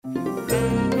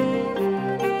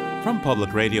From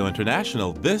Public Radio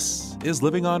International, this is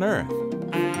Living on Earth.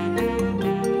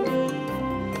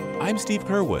 I'm Steve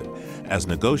Curwood. As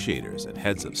negotiators and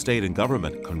heads of state and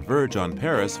government converge on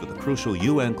Paris for the crucial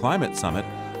UN climate summit,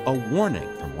 a warning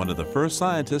from one of the first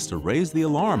scientists to raise the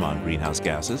alarm on greenhouse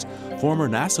gases, former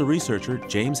NASA researcher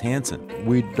James Hansen.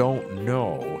 We don't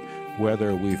know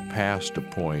whether we've passed a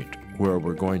point where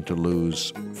we're going to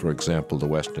lose, for example, the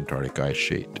West Antarctic ice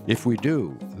sheet. If we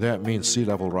do, that means sea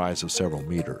level rise of several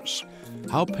meters.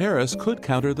 How Paris could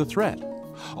counter the threat.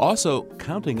 Also,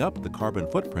 counting up the carbon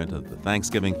footprint of the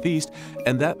Thanksgiving feast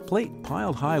and that plate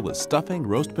piled high with stuffing,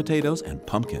 roast potatoes, and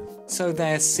pumpkin. So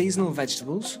they're seasonal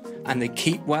vegetables, and they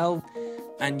keep well,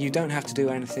 and you don't have to do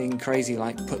anything crazy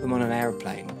like put them on an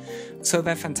aeroplane. So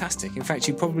they're fantastic. In fact,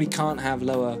 you probably can't have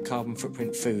lower carbon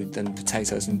footprint food than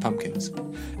potatoes and pumpkins.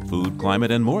 Food,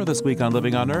 climate, and more this week on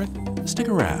Living on Earth. Stick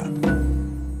around.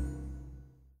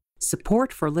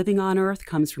 Support for Living on Earth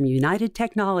comes from United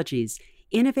Technologies,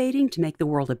 innovating to make the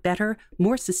world a better,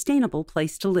 more sustainable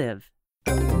place to live.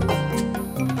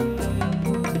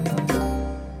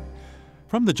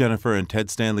 From the Jennifer and Ted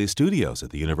Stanley studios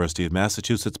at the University of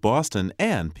Massachusetts, Boston,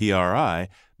 and PRI,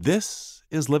 this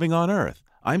is Living on Earth.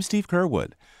 I'm Steve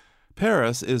Curwood.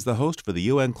 Paris is the host for the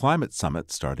UN Climate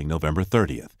Summit starting November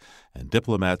 30th, and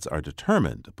diplomats are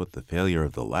determined to put the failure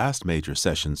of the last major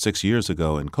session 6 years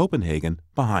ago in Copenhagen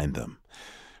behind them.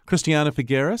 Christiana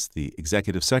Figueres, the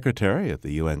executive secretary of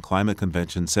the UN Climate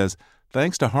Convention, says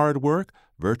thanks to hard work,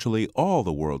 virtually all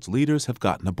the world's leaders have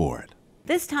gotten aboard.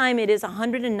 This time it is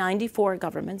 194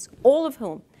 governments, all of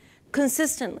whom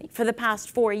consistently for the past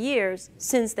 4 years,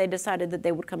 since they decided that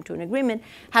they would come to an agreement,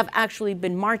 have actually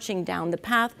been marching down the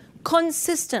path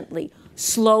consistently,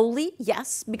 slowly,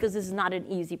 yes, because this is not an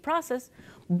easy process,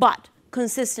 but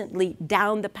consistently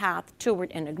down the path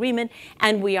toward an agreement,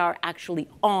 and we are actually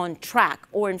on track,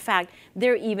 or in fact,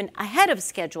 they're even ahead of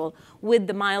schedule with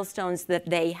the milestones that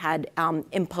they had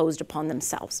imposed upon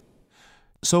themselves.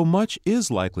 So much is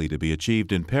likely to be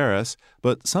achieved in Paris,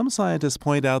 but some scientists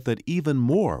point out that even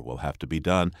more will have to be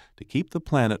done to keep the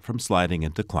planet from sliding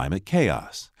into climate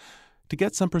chaos. To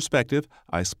get some perspective,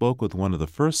 I spoke with one of the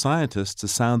first scientists to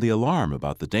sound the alarm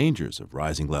about the dangers of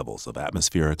rising levels of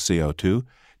atmospheric CO2,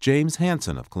 James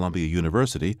Hansen of Columbia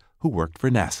University, who worked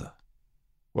for NASA.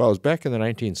 Well, it was back in the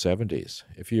 1970s.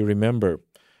 If you remember,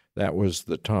 that was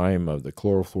the time of the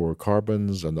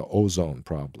chlorofluorocarbons and the ozone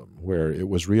problem, where it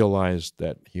was realized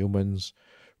that humans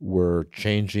were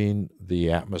changing the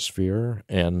atmosphere.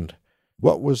 And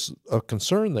what was a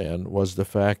concern then was the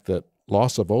fact that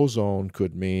loss of ozone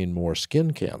could mean more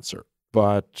skin cancer.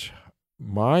 But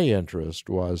my interest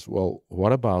was, well,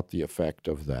 what about the effect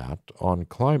of that on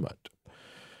climate?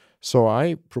 So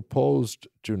I proposed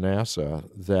to NASA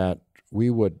that we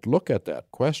would look at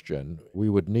that question. We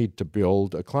would need to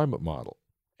build a climate model.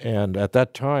 And at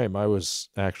that time, I was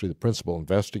actually the principal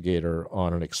investigator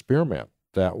on an experiment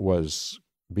that was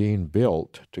being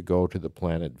built to go to the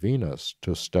planet Venus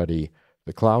to study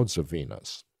the clouds of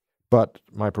Venus. But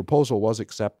my proposal was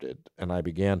accepted, and I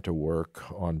began to work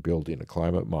on building a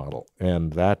climate model.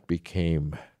 And that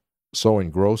became so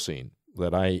engrossing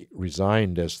that I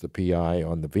resigned as the PI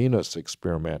on the Venus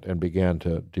experiment and began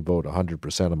to devote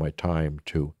 100% of my time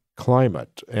to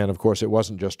climate. And of course, it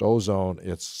wasn't just ozone,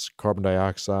 it's carbon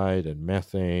dioxide and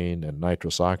methane and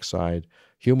nitrous oxide.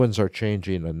 Humans are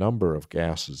changing a number of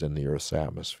gases in the Earth's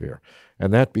atmosphere.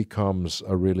 And that becomes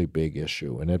a really big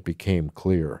issue, and it became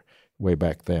clear way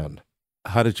back then.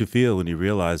 How did you feel when you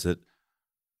realized that,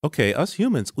 okay, us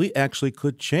humans, we actually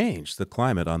could change the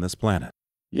climate on this planet?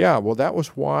 Yeah, well, that was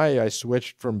why I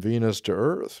switched from Venus to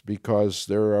Earth, because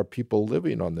there are people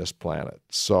living on this planet.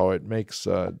 So it makes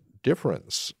a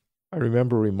difference. I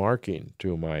remember remarking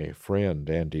to my friend,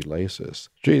 Andy Lasis,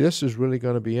 gee, this is really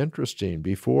going to be interesting.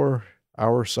 Before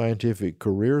our scientific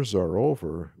careers are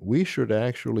over, we should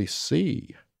actually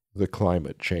see the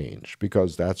climate change,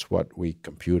 because that's what we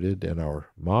computed in our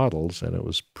models, and it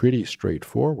was pretty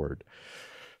straightforward,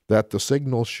 that the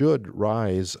signal should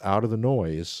rise out of the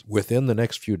noise within the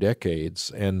next few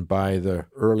decades, and by the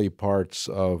early parts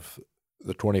of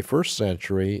the 21st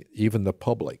century, even the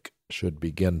public should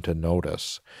begin to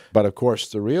notice. But of course,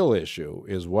 the real issue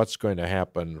is what's going to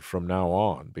happen from now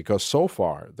on, because so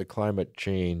far the climate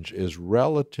change is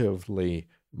relatively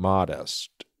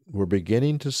modest. We're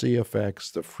beginning to see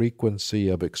effects. The frequency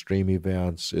of extreme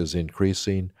events is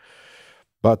increasing,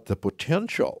 but the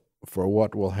potential for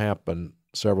what will happen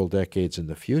several decades in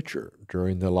the future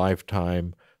during the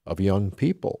lifetime of young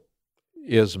people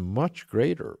is much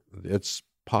greater. It's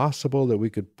possible that we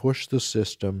could push the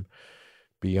system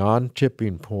beyond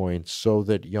tipping points so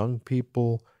that young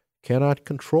people cannot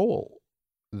control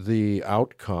the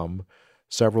outcome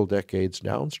several decades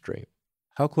downstream.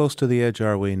 How close to the edge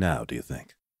are we now, do you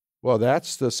think? Well,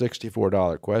 that's the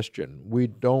 $64 question. We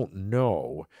don't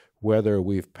know whether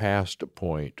we've passed a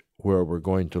point where we're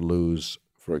going to lose,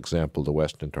 for example, the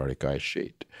West Antarctic ice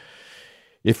sheet.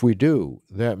 If we do,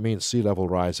 that means sea level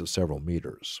rise of several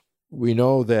meters. We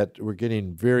know that we're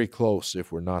getting very close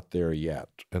if we're not there yet,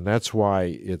 and that's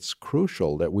why it's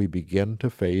crucial that we begin to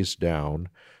phase down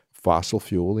fossil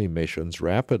fuel emissions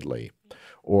rapidly,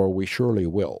 or we surely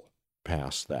will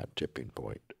pass that tipping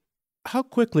point. How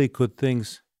quickly could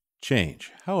things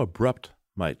change? How abrupt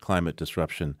might climate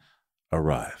disruption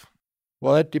arrive?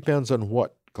 Well, that depends on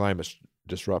what climate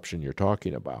disruption you're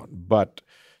talking about, but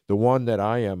the one that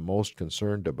I am most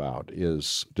concerned about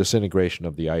is disintegration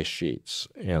of the ice sheets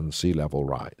and sea level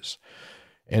rise.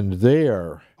 And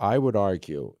there, I would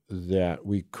argue that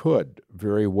we could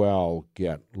very well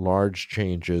get large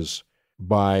changes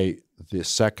by the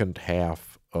second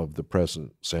half of the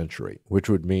present century, which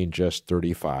would mean just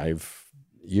 35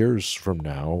 years from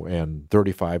now and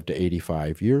 35 to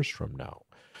 85 years from now.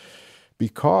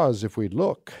 Because if we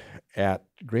look at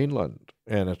Greenland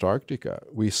and Antarctica,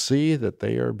 we see that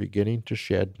they are beginning to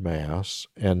shed mass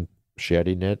and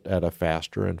shedding it at a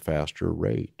faster and faster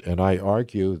rate. And I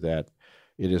argue that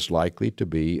it is likely to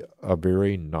be a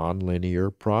very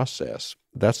nonlinear process.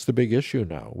 That's the big issue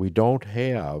now. We don't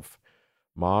have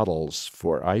models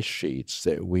for ice sheets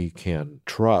that we can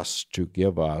trust to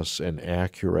give us an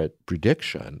accurate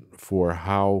prediction for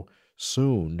how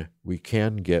soon we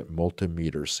can get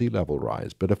multimeter sea level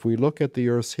rise. But if we look at the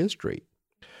Earth's history,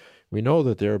 we know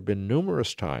that there have been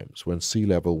numerous times when sea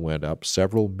level went up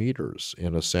several meters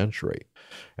in a century.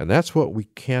 And that's what we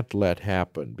can't let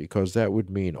happen, because that would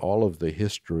mean all of the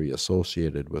history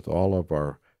associated with all of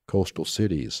our coastal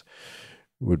cities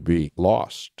would be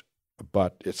lost.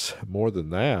 But it's more than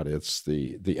that. It's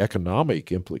the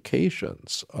economic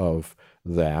implications of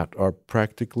that are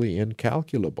practically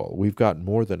incalculable. We've got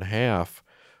more than half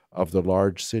of the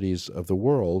large cities of the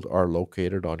world are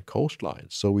located on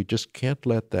coastlines, so we just can't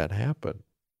let that happen.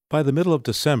 By the middle of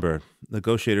December,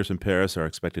 negotiators in Paris are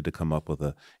expected to come up with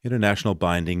an international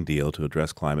binding deal to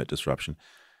address climate disruption.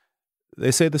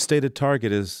 They say the stated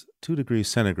target is 2 degrees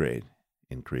centigrade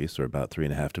increase, or about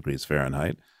 3.5 degrees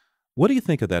Fahrenheit. What do you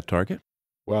think of that target?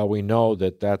 Well, we know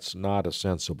that that's not a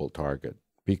sensible target,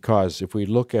 because if we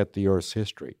look at the Earth's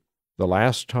history, the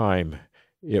last time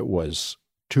it was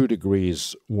 2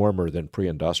 degrees warmer than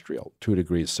pre-industrial, 2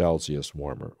 degrees Celsius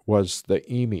warmer, was the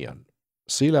Eemian.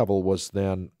 Sea level was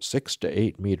then 6 to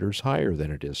 8 meters higher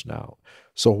than it is now.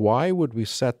 So why would we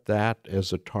set that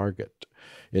as a target?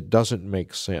 It doesn't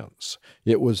make sense.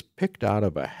 It was picked out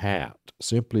of a hat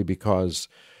simply because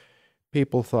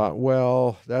people thought,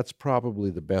 well, that's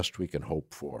probably the best we can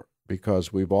hope for,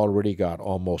 because we've already got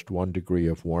almost 1 degree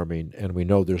of warming, and we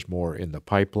know there's more in the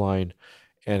pipeline,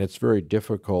 and it's very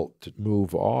difficult to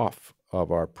move off of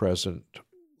our present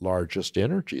largest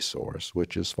energy source,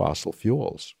 which is fossil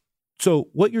fuels. So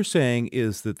what you're saying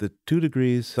is that the 2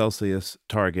 degrees Celsius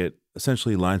target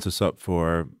essentially lines us up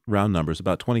for, round numbers,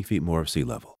 about 20 feet more of sea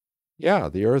level. Yeah,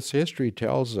 the Earth's history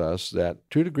tells us that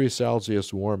 2 degrees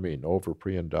Celsius warming over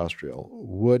pre-industrial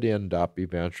would end up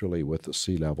eventually with the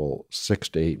sea level 6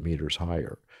 to 8 meters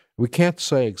higher. We can't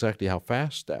say exactly how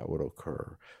fast that would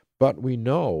occur, but we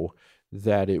know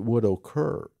that it would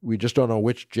occur. We just don't know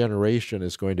which generation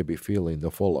is going to be feeling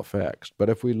the full effects. But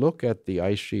if we look at the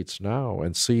ice sheets now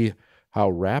and see how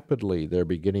rapidly they're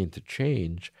beginning to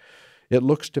change, it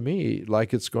looks to me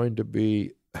like it's going to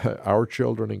be our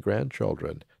children and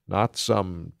grandchildren, not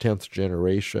some 10th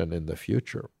generation in the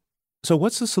future. So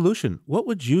what's the solution? What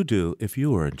would you do if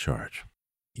you were in charge?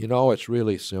 You know, it's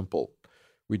really simple.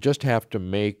 We just have to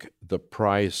make the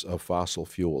price of fossil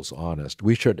fuels honest.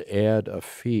 We should add a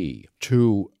fee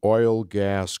to oil,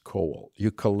 gas, coal.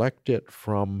 You collect it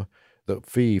from the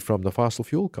fee from the fossil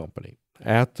fuel company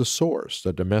at the source,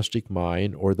 the domestic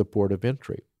mine or the port of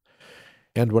entry.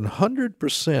 And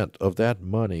 100% of that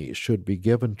money should be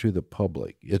given to the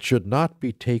public. It should not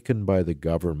be taken by the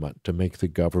government to make the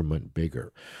government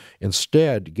bigger.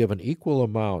 Instead, give an equal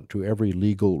amount to every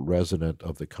legal resident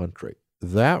of the country.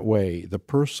 That way, the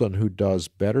person who does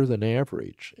better than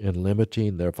average in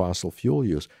limiting their fossil fuel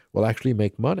use will actually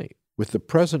make money. With the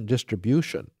present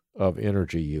distribution of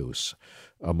energy use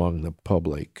among the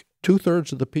public,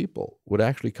 2/3 of the people would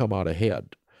actually come out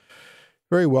ahead.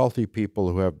 Very wealthy people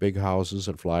who have big houses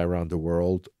and fly around the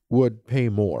world would pay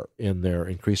more in their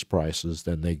increased prices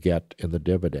than they get in the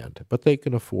dividend, but they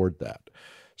can afford that.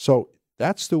 So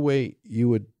that's the way you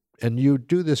would And you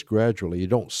do this gradually. You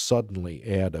don't suddenly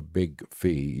add a big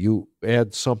fee. You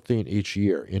add something each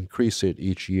year, increase it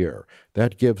each year.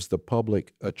 That gives the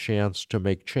public a chance to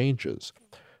make changes.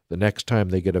 The next time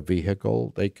they get a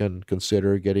vehicle, they can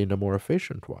consider getting a more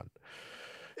efficient one.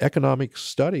 Economic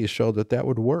studies show that that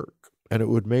would work, and it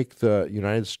would make the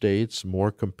United States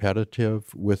more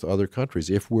competitive with other countries.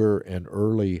 If we're an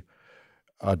early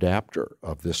adapter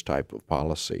of this type of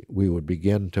policy, we would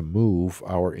begin to move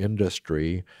our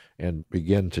industry and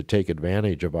begin to take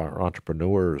advantage of our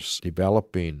entrepreneurs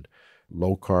developing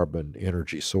low-carbon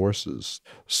energy sources.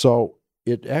 So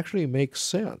it actually makes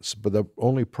sense, but the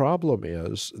only problem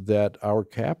is that our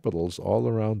capitals all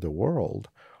around the world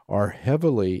are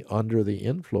heavily under the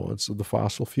influence of the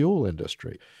fossil fuel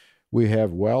industry. We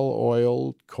have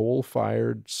well-oiled,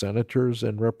 coal-fired senators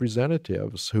and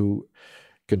representatives who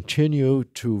continue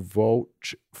to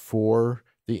vote for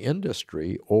the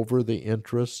industry over the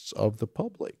interests of the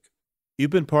public. You've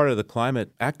been part of the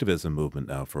climate activism movement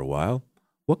now for a while.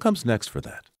 What comes next for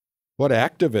that? What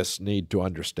activists need to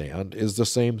understand is the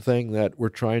same thing that we're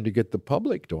trying to get the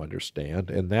public to understand,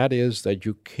 and that is that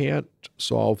you can't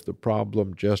solve the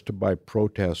problem just by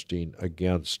protesting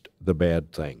against the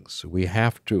bad things. We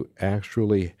have to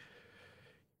actually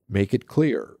make it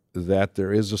clear that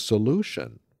there is a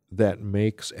solution that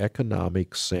makes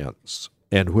economic sense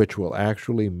and which will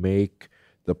actually make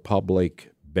the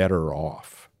public better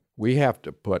off. We have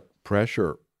to put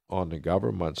pressure on the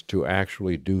governments to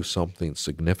actually do something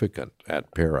significant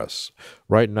at Paris.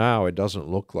 Right now, it doesn't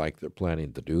look like they're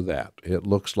planning to do that. It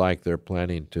looks like they're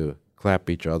planning to clap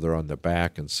each other on the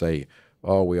back and say,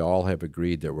 oh, we all have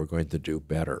agreed that we're going to do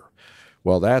better.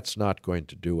 Well, that's not going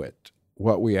to do it.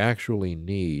 What we actually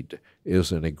need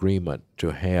is an agreement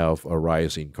to have a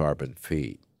rising carbon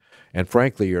fee. And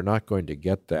frankly, you're not going to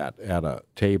get that at a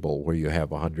table where you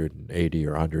have 180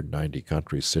 or 190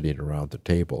 countries sitting around the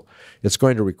table. It's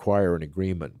going to require an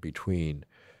agreement between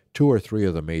 2 or 3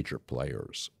 of the major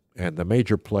players. And the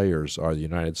major players are the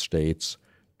United States,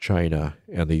 China,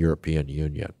 and the European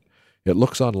Union. It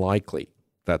looks unlikely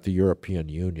that the European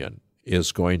Union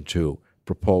is going to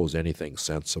propose anything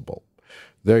sensible.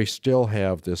 They still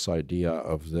have this idea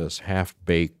of this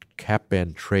half-baked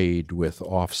cap-and-trade with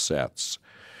offsets.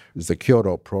 It's the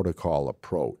Kyoto Protocol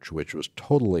approach, which was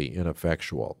totally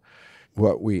ineffectual.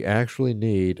 What we actually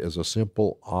need is a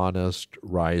simple, honest,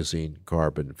 rising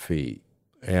carbon fee.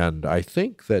 And I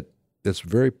think that it's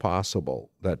very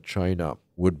possible that China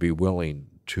would be willing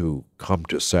to come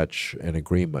to such an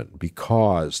agreement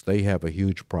because they have a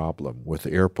huge problem with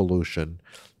air pollution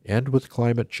and with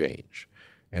climate change.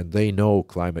 And they know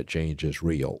climate change is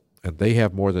real. And they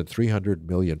have more than 300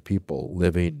 million people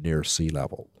living near sea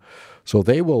level. So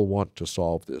they will want to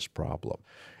solve this problem.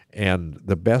 And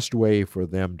the best way for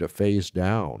them to phase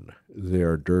down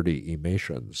their dirty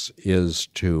emissions is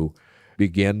to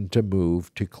begin to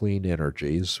move to clean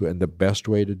energies. And the best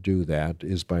way to do that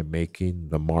is by making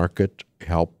the market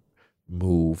help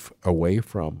move away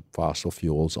from fossil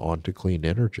fuels onto clean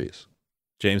energies.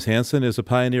 James Hansen is a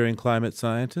pioneering climate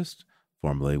scientist,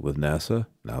 formerly with NASA,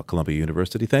 now at Columbia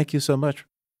University. Thank you so much.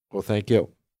 Well, thank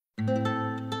you.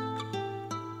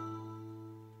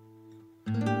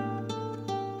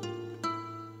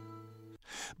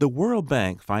 The World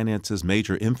Bank finances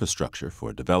major infrastructure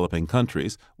for developing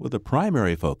countries with a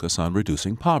primary focus on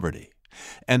reducing poverty.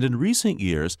 And in recent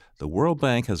years, the World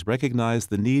Bank has recognized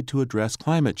the need to address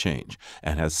climate change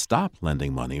and has stopped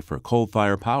lending money for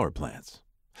coal-fired power plants.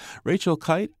 Rachel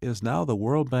Kite is now the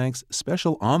World Bank's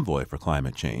special envoy for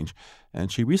climate change,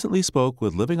 and she recently spoke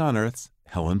with Living on Earth's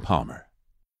Helen Palmer.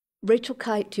 Rachel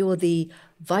Kite, you're the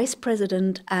Vice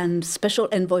President and Special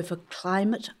Envoy for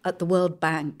Climate at the World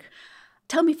Bank.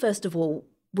 Tell me, first of all,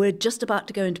 we're just about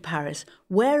to go into Paris.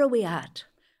 Where are we at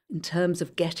in terms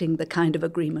of getting the kind of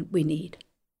agreement we need?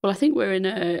 Well, I think we're in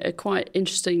a quite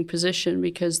interesting position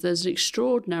because there's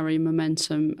extraordinary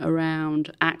momentum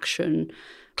around action,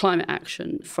 climate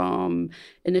action, from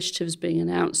initiatives being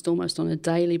announced almost on a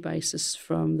daily basis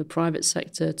from the private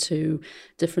sector to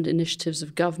different initiatives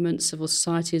of government. Civil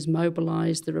society is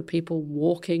mobilized. There are people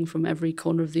walking from every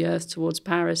corner of the earth towards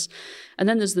Paris. And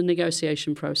then there's the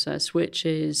negotiation process, which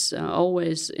is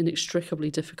always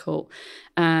inextricably difficult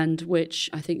and which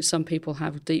I think some people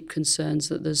have deep concerns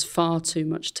that there's far too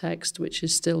much text which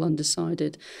is still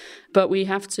undecided. But we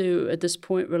have to, at this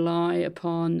point, rely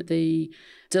upon the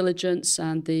diligence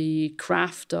and the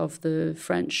craft of the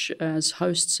French as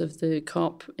hosts of the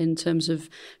COP in terms of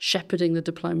shepherding the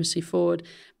diplomacy forward.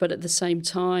 But at the same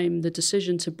time, the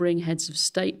decision to bring heads of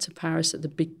state to Paris at the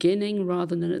beginning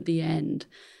rather than at the end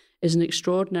is an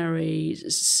extraordinary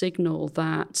signal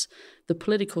that the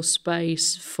political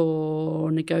space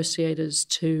for negotiators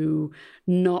to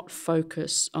not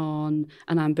focus on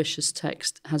an ambitious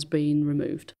text has been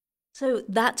removed. So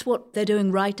that's what they're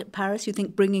doing right at Paris, you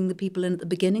think, bringing the people in at the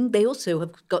beginning? They also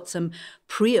have got some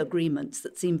pre-agreements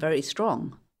that seem very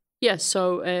strong. Yes,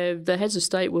 so the heads of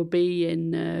state will be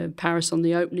in Paris on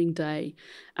the opening day,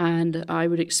 and I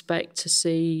would expect to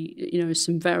see,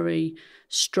 some very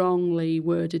strongly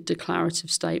worded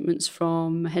declarative statements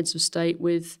from heads of state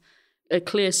with a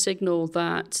clear signal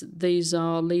that these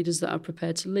are leaders that are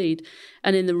prepared to lead.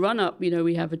 And in the run-up,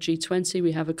 we have a G20,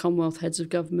 we have a Commonwealth Heads of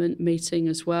Government meeting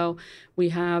as well. We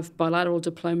have bilateral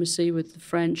diplomacy with the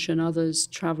French and others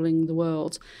travelling the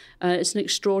world. It's an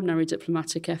extraordinary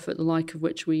diplomatic effort, the like of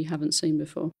which we haven't seen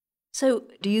before. So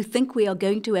do you think we are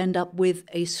going to end up with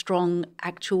a strong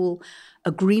actual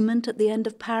agreement at the end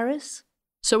of Paris?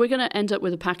 So we're going to end up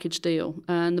with a package deal,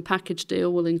 and the package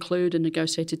deal will include a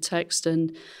negotiated text,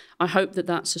 and I hope that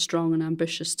that's a strong and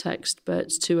ambitious text, but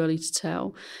it's too early to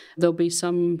tell. There'll be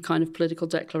some kind of political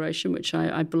declaration, which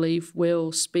I believe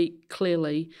will speak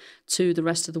clearly to the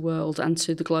rest of the world and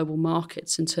to the global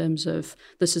markets in terms of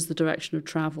this is the direction of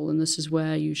travel and this is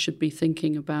where you should be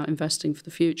thinking about investing for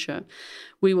the future.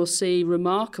 We will see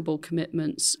remarkable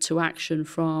commitments to action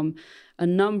from a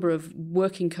number of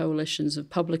working coalitions of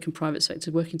public and private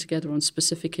sector working together on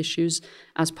specific issues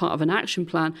as part of an action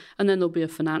plan, and then there'll be a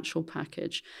financial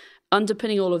package.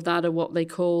 Underpinning all of that are what they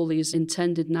call these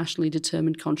intended nationally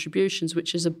determined contributions,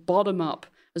 which is a bottom-up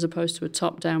as opposed to a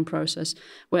top-down process,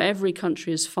 where every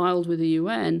country is filed with the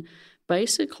UN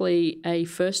basically a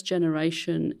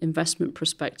first-generation investment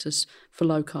prospectus for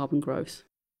low-carbon growth.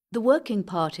 The working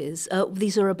parties,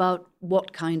 these are about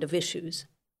what kind of issues?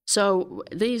 So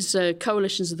these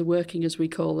coalitions of the working, as we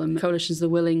call them, coalitions of the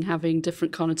willing having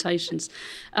different connotations,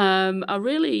 are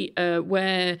really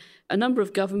where a number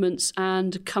of governments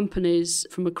and companies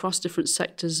from across different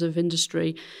sectors of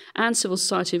industry and civil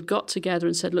society have got together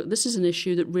and said, look, this is an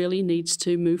issue that really needs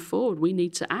to move forward. We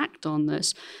need to act on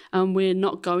this, and we're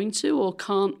not going to or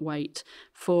can't wait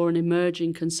for an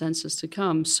emerging consensus to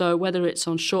come. So whether it's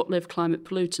on short-lived climate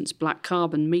pollutants, black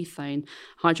carbon, methane,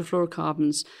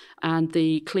 hydrofluorocarbons, and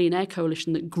the Clean Air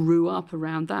Coalition that grew up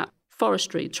around that,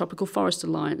 forestry, Tropical Forest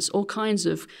Alliance, all kinds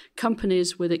of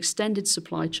companies with extended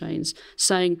supply chains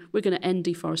saying we're going to end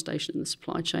deforestation in the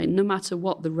supply chain, no matter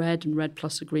what the REDD and REDD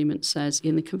Plus agreement says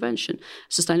in the convention.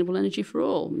 Sustainable energy for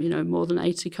all, more than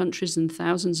 80 countries and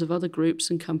thousands of other groups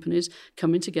and companies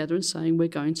coming together and saying we're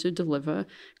going to deliver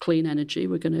clean energy,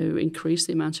 we're going to increase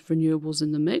the amount of renewables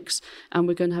in the mix, and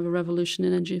we're going to have a revolution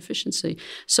in energy efficiency.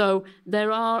 So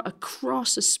there are,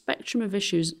 across a spectrum of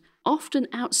issues, often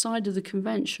outside of the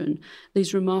convention,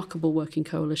 these remarkable working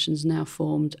coalitions now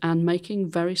formed and making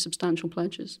very substantial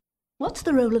pledges. What's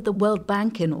the role of the World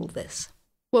Bank in all this?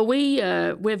 Well,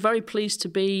 we're very pleased to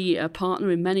be a partner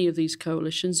in many of these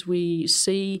coalitions. We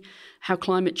see how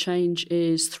climate change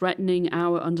is threatening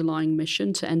our underlying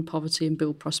mission to end poverty and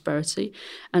build prosperity.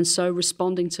 And so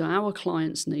responding to our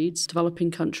clients' needs,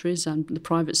 developing countries and the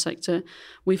private sector,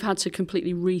 we've had to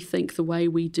completely rethink the way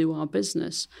we do our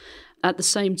business. At the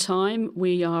same time,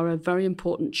 we are a very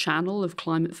important channel of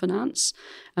climate finance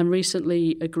and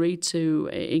recently agreed to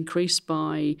increase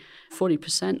by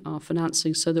 40% our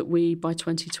financing so that we, by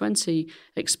 2020,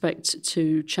 expect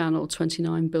to channel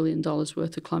 $29 billion worth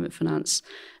of climate finance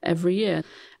every year.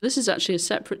 This is actually a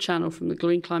separate channel from the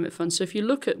Green Climate Fund. So if you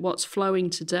look at what's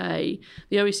flowing today,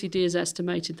 the OECD has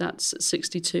estimated that's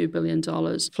 $62 billion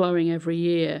flowing every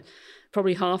year.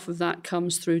 Probably half of that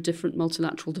comes through different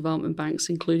multilateral development banks,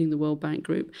 including the World Bank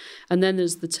Group. And then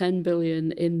there's the $10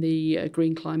 billion in the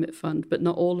Green Climate Fund, but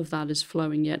not all of that is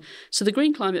flowing yet. So the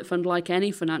Green Climate Fund, like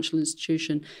any financial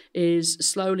institution, is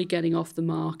slowly getting off the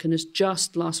mark and has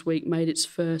just last week made its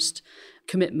first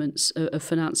commitments of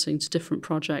financing to different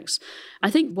projects. I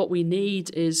think what we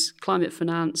need is climate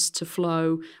finance to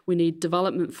flow. We need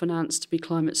development finance to be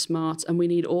climate smart, and we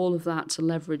need all of that to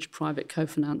leverage private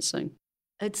co-financing.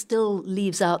 It still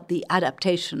leaves out the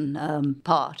adaptation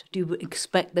part. Do you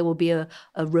expect there will be a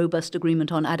robust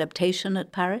agreement on adaptation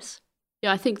at Paris?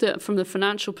 Yeah, I think that from the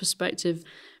financial perspective,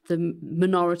 the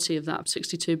minority of that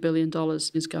 $62 billion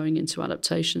is going into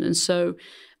adaptation. And so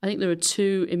I think there are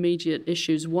two immediate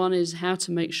issues. One is how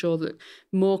to make sure that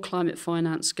more climate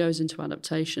finance goes into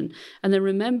adaptation. And then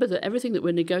remember that everything that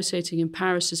we're negotiating in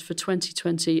Paris is for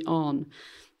 2020 on.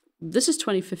 This is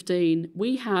 2015.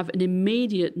 We have an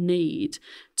immediate need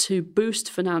to boost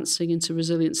financing into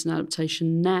resilience and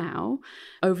adaptation now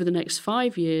over the next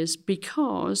 5 years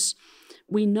because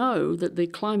We know that the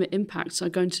climate impacts are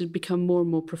going to become more and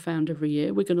more profound every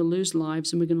year. We're going to lose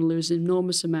lives and we're going to lose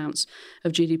enormous amounts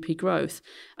of GDP growth.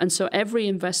 And so every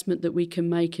investment that we can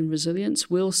make in resilience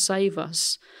will save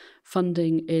us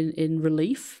funding in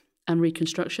relief and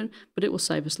reconstruction, but it will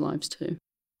save us lives too.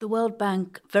 The World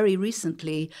Bank very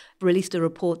recently released a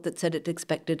report that said it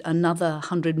expected another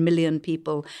 100 million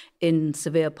people in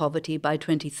severe poverty by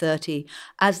 2030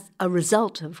 as a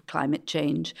result of climate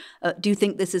change. Do you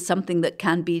think this is something that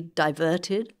can be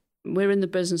diverted? We're in the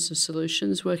business of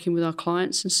solutions, working with our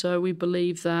clients, and so we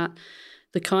believe that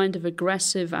the kind of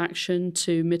aggressive action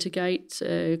to mitigate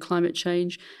climate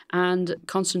change and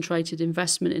concentrated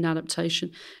investment in adaptation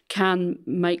can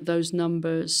make those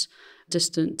numbers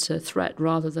distant threat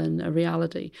rather than a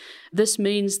reality. This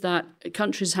means that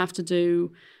countries have to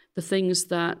do the things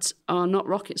that are not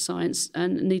rocket science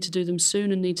and need to do them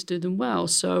soon and need to do them well.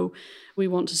 So we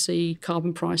want to see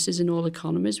carbon prices in all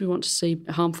economies. We want to see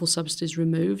harmful subsidies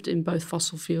removed in both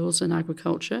fossil fuels and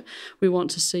agriculture. We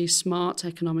want to see smart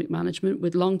economic management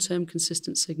with long-term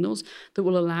consistent signals that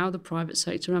will allow the private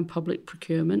sector and public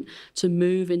procurement to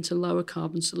move into lower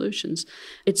carbon solutions.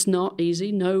 It's not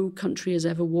easy. No country has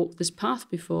ever walked this path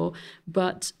before,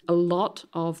 but a lot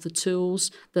of the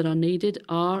tools that are needed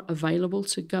are available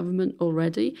to government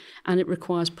already, and it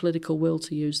requires political will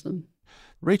to use them.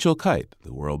 Rachel Kite,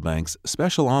 the World Bank's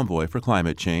Special Envoy for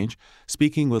Climate Change,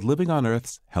 speaking with Living on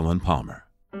Earth's Helen Palmer.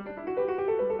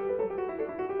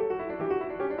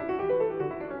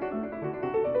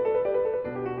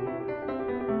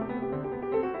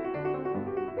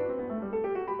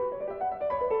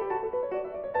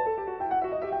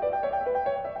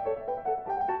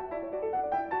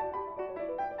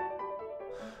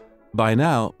 By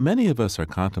now, many of us are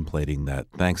contemplating that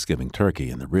Thanksgiving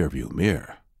turkey in the rearview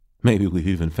mirror. Maybe we've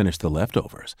even finished the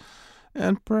leftovers.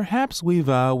 And perhaps we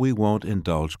vow we won't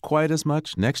indulge quite as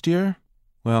much next year.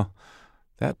 Well,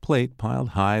 that plate piled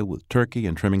high with turkey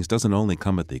and trimmings doesn't only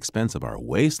come at the expense of our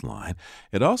waistline,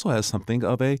 it also has something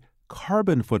of a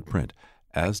carbon footprint,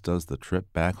 as does the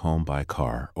trip back home by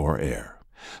car or air.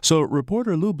 So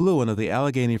reporter Lou Bluen of the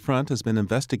Allegheny Front has been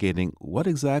investigating what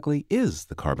exactly is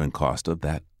the carbon cost of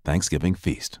that Thanksgiving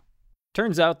feast.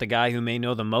 Turns out the guy who may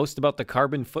know the most about the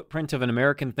carbon footprint of an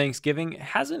American Thanksgiving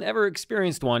hasn't ever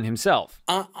experienced one himself.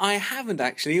 I haven't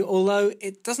actually, although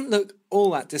it doesn't look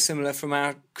all that dissimilar from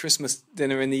our Christmas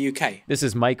dinner in the UK. This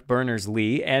is Mike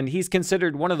Berners-Lee, and he's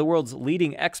considered one of the world's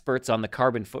leading experts on the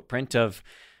carbon footprint of,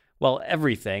 well,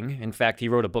 everything. In fact, he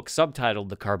wrote a book subtitled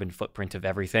The Carbon Footprint of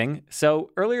Everything. So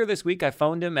earlier this week, I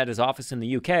phoned him at his office in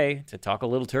the UK to talk a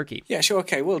little turkey. Yeah, sure,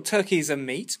 okay. Well, turkey's a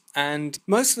meat, and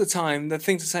most of the time, the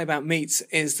thing to say about meats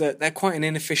is that they're quite an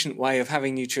inefficient way of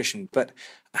having nutrition. But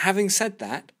having said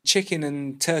that, chicken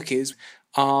and turkeys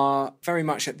are very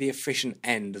much at the efficient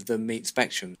end of the meat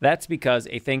spectrum. That's because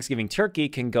a Thanksgiving turkey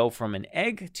can go from an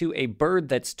egg to a bird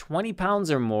that's 20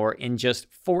 pounds or more in just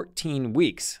 14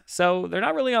 weeks. So they're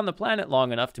not really on the planet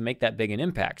long enough to make that big an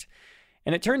impact.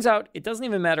 And it turns out it doesn't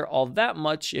even matter all that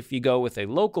much if you go with a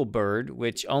local bird,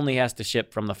 which only has to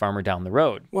ship from the farmer down the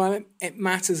road. Well, it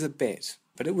matters a bit,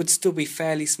 but it would still be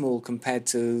fairly small compared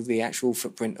to the actual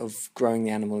footprint of growing the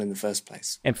animal in the first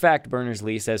place. In fact,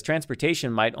 Berners-Lee says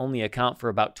transportation might only account for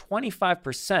about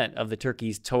 25% of the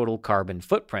turkey's total carbon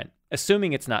footprint,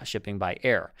 assuming it's not shipping by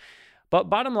air. But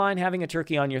bottom line, having a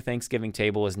turkey on your Thanksgiving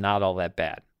table is not all that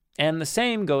bad. And the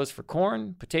same goes for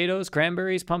corn, potatoes,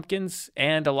 cranberries, pumpkins,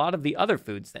 and a lot of the other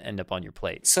foods that end up on your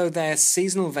plate. So they're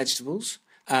seasonal vegetables,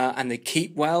 and they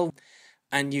keep well,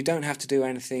 and you don't have to do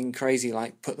anything crazy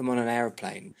like put them on an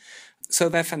aeroplane. So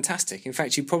they're fantastic. In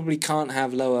fact, you probably can't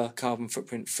have lower carbon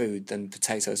footprint food than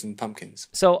potatoes and pumpkins.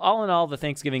 So all in all, the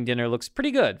Thanksgiving dinner looks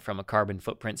pretty good from a carbon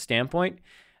footprint standpoint.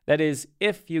 That is,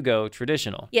 if you go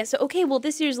traditional. Yeah, so, okay, well,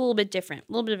 this year's a little bit different,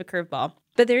 a little bit of a curveball.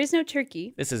 But there is no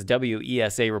turkey. This is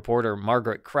WESA reporter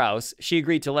Margaret Krause. She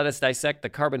agreed to let us dissect the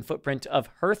carbon footprint of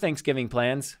her Thanksgiving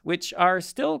plans, which are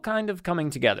still kind of coming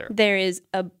together. There is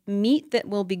a meat that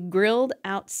will be grilled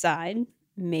outside.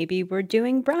 Maybe we're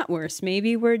doing bratwurst.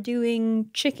 Maybe we're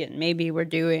doing chicken. Maybe we're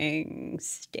doing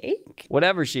steak.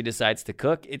 Whatever she decides to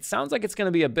cook, it sounds like it's going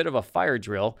to be a bit of a fire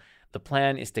drill. The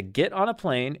plan is to get on a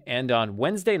plane and on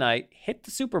Wednesday night, hit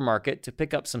the supermarket to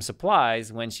pick up some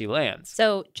supplies when she lands.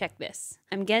 So check this.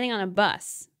 I'm getting on a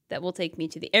bus that will take me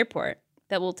to the airport,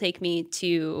 that will take me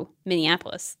to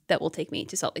Minneapolis, that will take me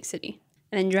to Salt Lake City,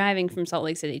 and then driving from Salt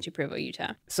Lake City to Provo,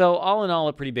 Utah. So all in all,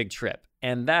 a pretty big trip.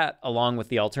 And that, along with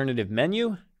the alternative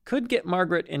menu, could get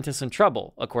Margaret into some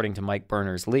trouble, according to Mike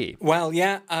Berners-Lee. Well,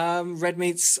 yeah, red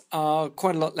meats are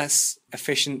quite a lot less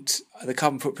efficient. The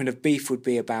carbon footprint of beef would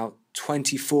be about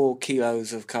 24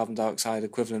 kilos of carbon dioxide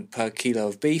equivalent per kilo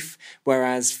of beef,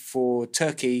 whereas for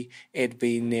turkey, it'd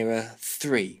be nearer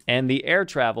 3. And the air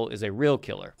travel is a real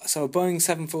killer. So a Boeing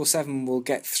 747 will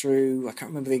get through, I can't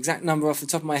remember the exact number off the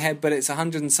top of my head, but it's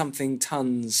 100 and something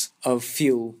tons of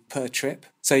fuel per trip.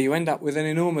 So you end up with an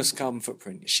enormous carbon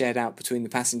footprint shared out between the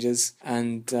passengers,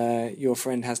 and your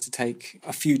friend has to take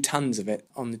a few tons of it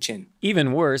on the chin.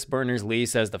 Even worse, Berners-Lee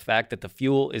says the fact that the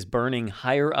fuel is burning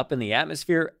higher up in the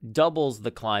atmosphere doubles the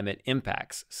climate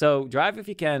impacts. So drive if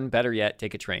you can, better yet,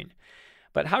 take a train.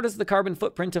 But how does the carbon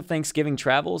footprint of Thanksgiving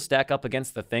travel stack up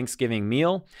against the Thanksgiving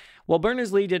meal? Well,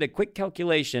 Berners-Lee did a quick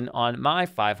calculation on my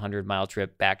 500-mile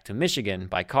trip back to Michigan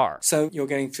by car. So you're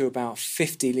getting through about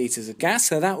 50 litres of gas,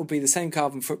 so that would be the same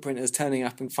carbon footprint as turning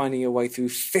up and finding your way through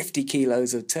 50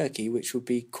 kilos of turkey, which would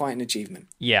be quite an achievement.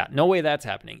 Yeah, no way that's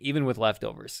happening, even with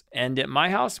leftovers. And at my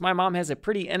house, my mom has a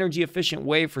pretty energy-efficient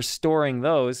way for storing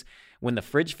those. When the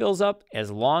fridge fills up,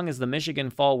 as long as the Michigan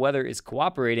fall weather is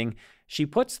cooperating, she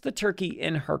puts the turkey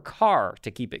in her car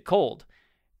to keep it cold.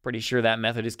 Pretty sure that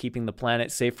method is keeping the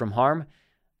planet safe from harm.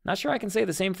 Not sure I can say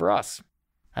the same for us.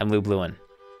 I'm Lou Bluin.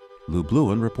 Lou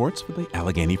Bluin reports for the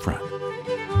Allegheny Front.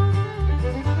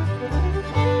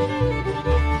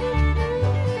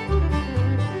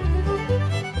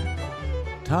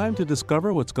 Time to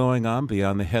discover what's going on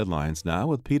beyond the headlines now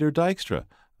with Peter Dykstra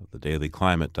of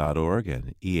thedailyclimate.org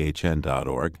and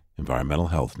ehn.org, Environmental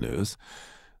Health News.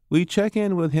 We check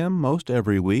in with him most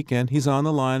every week, and he's on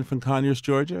the line from Conyers,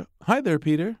 Georgia. Hi there,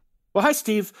 Peter. Well, hi,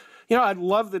 Steve. I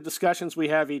love the discussions we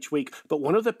have each week, but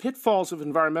one of the pitfalls of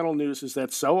environmental news is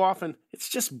that so often it's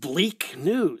just bleak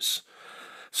news.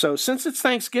 So since it's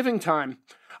Thanksgiving time,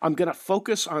 I'm going to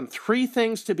focus on 3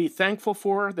 things to be thankful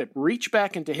for that reach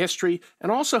back into history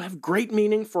and also have great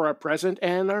meaning for our present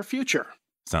and our future.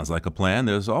 Sounds like a plan.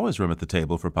 There's always room at the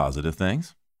table for positive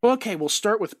things. Okay, we'll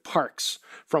start with parks.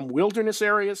 From wilderness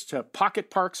areas to pocket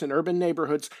parks in urban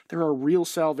neighborhoods, they're a real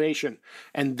salvation.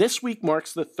 And this week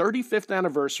marks the 35th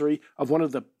anniversary of one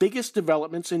of the biggest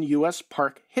developments in U.S.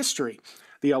 park history,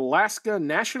 the Alaska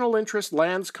National Interest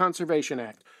Lands Conservation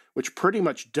Act, which pretty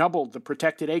much doubled the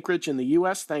protected acreage in the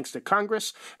U.S. thanks to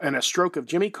Congress and a stroke of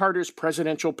Jimmy Carter's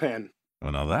presidential pen.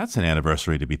 Well, now that's an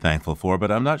anniversary to be thankful for,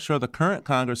 but I'm not sure the current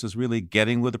Congress is really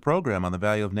getting with the program on the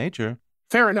value of nature.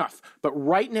 Fair enough, but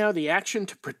right now the action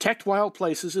to protect wild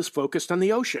places is focused on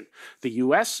the ocean. The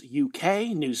US, UK,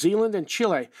 New Zealand, and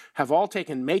Chile have all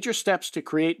taken major steps to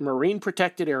create marine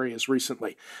protected areas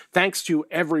recently, thanks to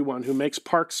everyone who makes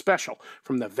parks special,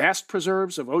 from the vast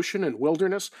preserves of ocean and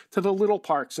wilderness to the little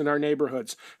parks in our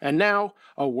neighborhoods. And now,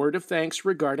 a word of thanks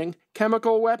regarding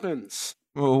chemical weapons.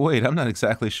 Well, wait, I'm not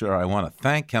exactly sure I want to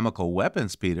thank chemical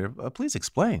weapons, Peter. Please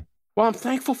explain. Well, I'm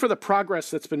thankful for the progress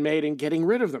that's been made in getting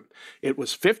rid of them. It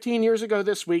was 15 years ago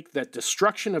this week that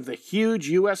destruction of the huge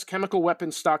U.S. chemical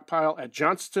weapons stockpile at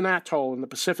Johnston Atoll in the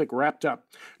Pacific wrapped up.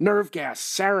 Nerve gas,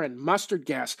 sarin, mustard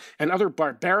gas, and other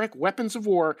barbaric weapons of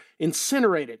war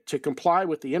incinerated to comply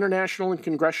with the international and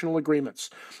congressional agreements.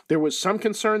 There was some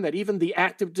concern that even the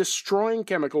act of destroying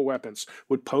chemical weapons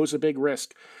would pose a big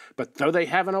risk. But though they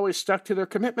haven't always stuck to their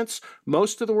commitments,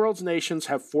 most of the world's nations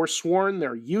have forsworn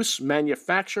their use,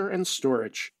 manufacture, and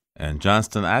storage. And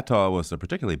Johnston Atoll was a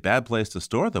particularly bad place to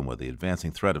store them with the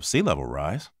advancing threat of sea level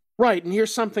rise. Right, and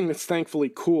here's something that's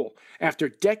thankfully cool. After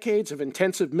decades of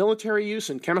intensive military use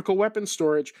and chemical weapons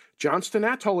storage, Johnston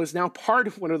Atoll is now part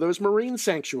of one of those marine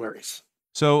sanctuaries.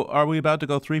 So are we about to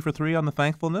go 3 for 3 on the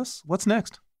thankfulness? What's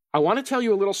next? I want to tell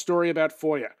you a little story about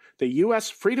FOIA, the U.S.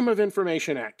 Freedom of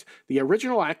Information Act. The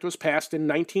original act was passed in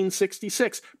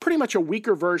 1966, pretty much a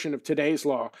weaker version of today's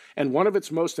law, and one of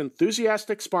its most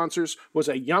enthusiastic sponsors was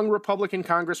a young Republican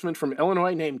congressman from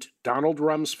Illinois named Donald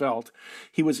Rumsfeld.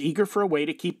 He was eager for a way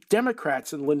to keep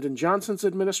Democrats in Lyndon Johnson's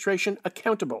administration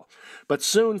accountable. But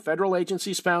soon, federal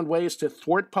agencies found ways to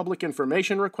thwart public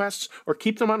information requests or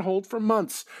keep them on hold for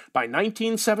months. By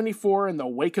 1974, in the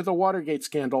wake of the Watergate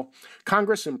scandal,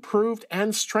 Congress improved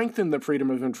and strengthened the Freedom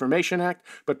of Information Act,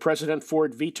 but President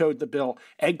Ford vetoed the bill,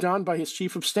 egged on by his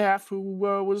chief of staff, who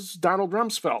was Donald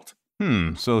Rumsfeld.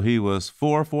 So he was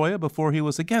for FOIA before he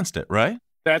was against it, right?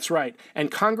 That's right, and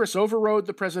Congress overrode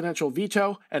the presidential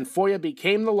veto, and FOIA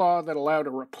became the law that allowed a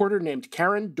reporter named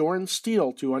Karen Dorn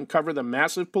Steele to uncover the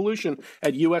massive pollution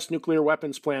at U.S. nuclear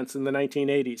weapons plants in the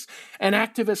 1980s, and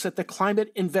activists at the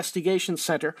Climate Investigation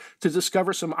Center to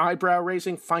discover some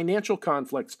eyebrow-raising financial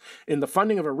conflicts in the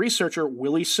funding of a researcher,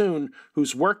 Willie Soon,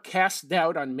 whose work cast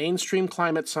doubt on mainstream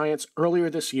climate science earlier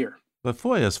this year. But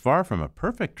FOIA is far from a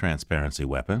perfect transparency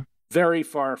weapon. Very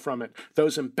far from it.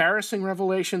 Those embarrassing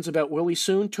revelations about Willie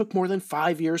Soon took more than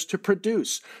 5 years to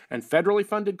produce, and federally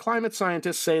funded climate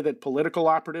scientists say that political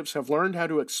operatives have learned how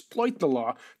to exploit the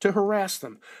law to harass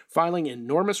them, filing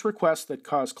enormous requests that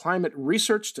cause climate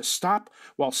research to stop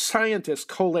while scientists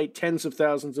collate tens of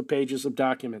thousands of pages of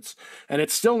documents. And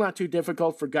it's still not too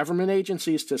difficult for government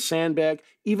agencies to sandbag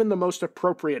even the most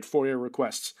appropriate FOIA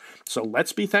requests. So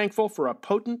let's be thankful for a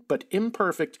potent but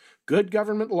imperfect good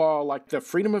government law like the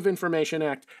Freedom of Information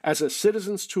Act as a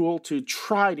citizen's tool to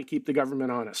try to keep the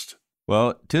government honest.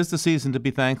 Well, 'tis the season to be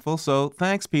thankful, so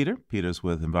thanks, Peter. Peter's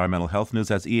with Environmental Health News.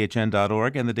 That's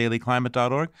ehn.org and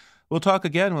thedailyclimate.org. We'll talk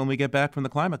again when we get back from the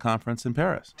climate conference in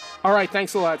Paris. All right,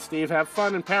 thanks a lot, Steve. Have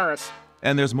fun in Paris.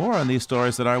 And there's more on these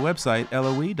stories at our website,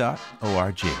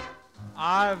 loe.org.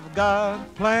 I've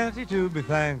got plenty to be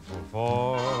thankful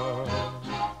for.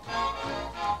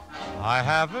 I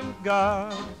haven't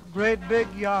got a great big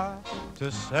yacht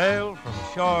to sail from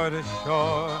shore to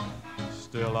shore.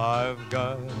 Still, I've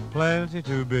got plenty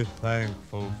to be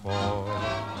thankful for.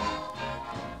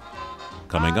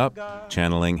 Coming up,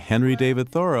 channeling Henry David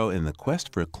Thoreau in the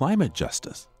quest for climate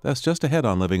justice. That's just ahead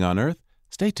on Living on Earth.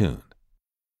 Stay tuned.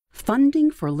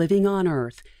 Funding for Living on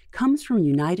Earth comes from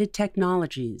United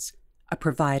Technologies, a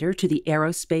provider to the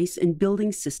aerospace and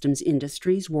building systems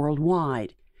industries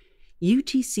worldwide.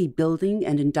 UTC Building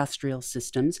and Industrial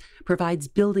Systems provides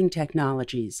building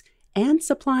technologies and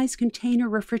supplies container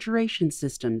refrigeration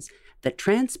systems that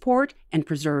transport and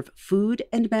preserve food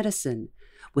and medicine,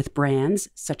 with brands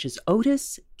such as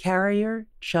Otis, Carrier,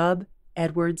 Chubb,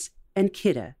 Edwards, and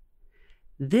Kidde.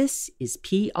 This is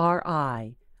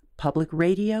PRI, Public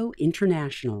Radio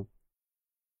International.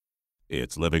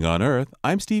 It's Living on Earth.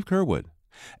 I'm Steve Curwood.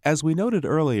 As we noted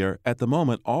earlier, at the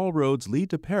moment, all roads lead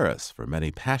to Paris for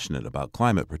many passionate about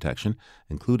climate protection,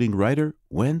 including writer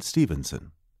Wen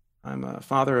Stevenson. I'm a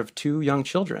father of 2 young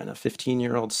children, a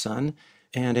 15-year-old son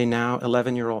and a now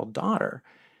 11-year-old daughter.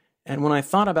 And when I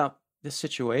thought about this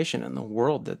situation and the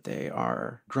world that they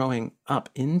are growing up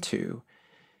into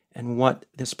and what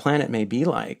this planet may be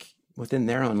like within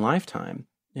their own lifetime,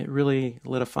 it really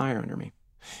lit a fire under me.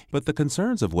 But the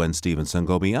concerns of Wen Stevenson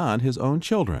go beyond his own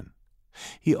children.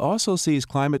 He also sees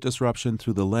climate disruption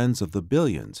through the lens of the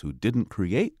billions who didn't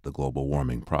create the global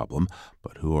warming problem,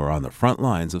 but who are on the front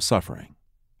lines of suffering.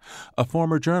 A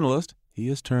former journalist, he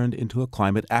has turned into a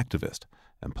climate activist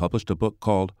and published a book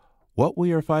called What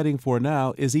We Are Fighting For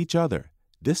Now Is Each Other,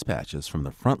 Dispatches from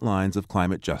the Front Lines of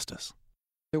Climate Justice.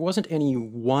 There wasn't any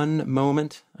one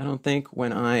moment, I don't think,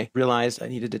 when I realized I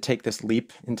needed to take this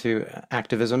leap into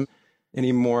activism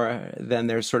any more than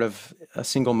there's sort of a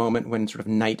single moment when sort of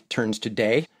night turns to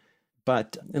day.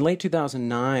 But in late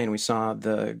 2009, we saw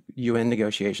the UN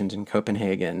negotiations in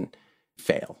Copenhagen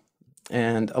fail.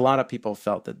 And a lot of people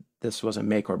felt that this was a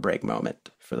make or break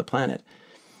moment for the planet.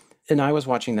 And I was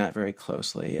watching that very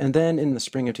closely. And then in the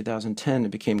spring of 2010,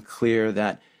 it became clear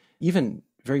that even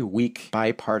very weak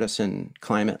bipartisan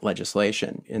climate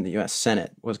legislation in the US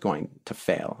Senate was going to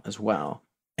fail as well.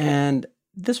 And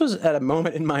this was at a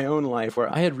moment in my own life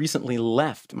where I had recently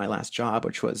left my last job,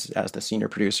 which was as the senior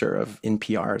producer of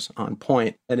NPR's On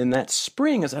Point. And in that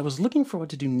spring, as I was looking for what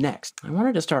to do next, I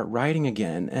wanted to start writing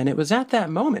again. And it was at that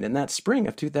moment, in that spring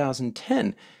of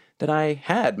 2010, that I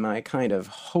had my kind of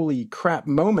holy crap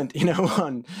moment,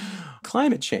 on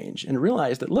climate change and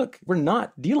realized that, look, we're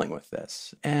not dealing with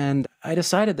this. And I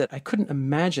decided that I couldn't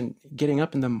imagine getting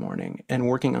up in the morning and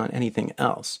working on anything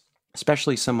else.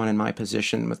 Especially someone in my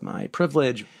position with my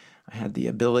privilege. I had the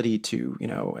ability to,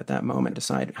 at that moment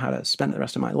decide how to spend the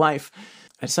rest of my life.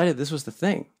 I decided this was the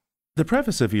thing. The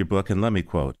preface of your book, and let me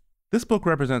quote, "This book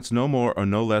represents no more or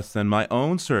no less than my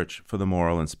own search for the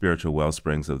moral and spiritual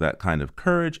wellsprings of that kind of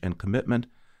courage and commitment,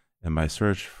 and my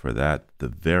search for that, the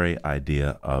very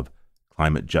idea of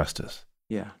climate justice."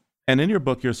 Yeah. And in your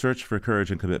book, your search for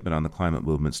courage and commitment on the climate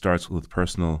movement starts with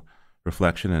personal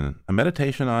reflection and a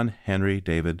meditation on Henry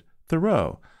David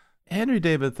Thoreau. Henry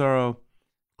David Thoreau, of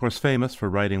course, famous for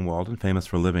writing Walden, famous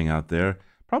for living out there,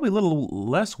 probably a little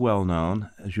less well known,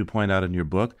 as you point out in your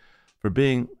book, for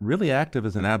being really active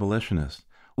as an abolitionist.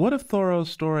 What if Thoreau's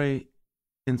story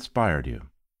inspired you?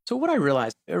 So what I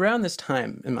realized around this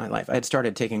time in my life, I had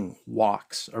started taking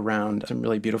walks around some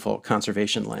really beautiful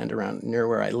conservation land around near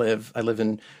where I live. I live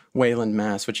in Wayland,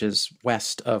 Mass., which is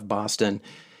west of Boston.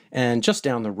 And just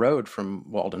down the road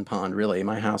from Walden Pond, really.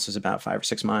 My house is about 5 or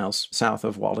 6 miles south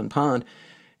of Walden Pond.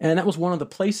 And that was one of the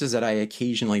places that I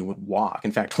occasionally would walk.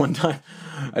 In fact, one time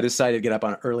I decided to get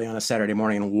up early on a Saturday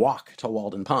morning and walk to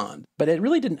Walden Pond. But it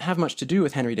really didn't have much to do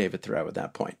with Henry David Thoreau at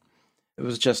that point. It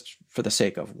was just for the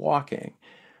sake of walking.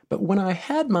 But when I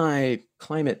had my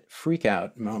climate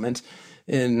freakout moment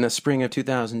in the spring of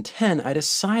 2010, I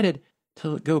decided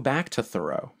to go back to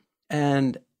Thoreau.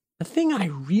 And the thing I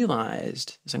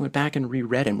realized as I went back and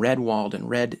reread him, read Walden,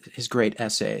 read his great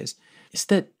essays, is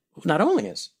that not only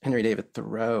is Henry David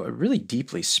Thoreau a really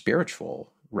deeply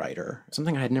spiritual writer,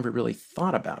 something I had never really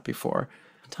thought about before.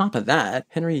 On top of that,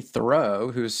 Henry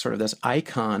Thoreau, who's sort of this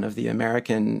icon of the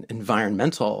American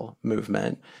environmental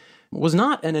movement, was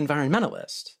not an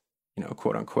environmentalist,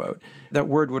 quote unquote. That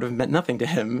word would have meant nothing to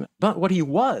him. But what he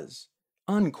was,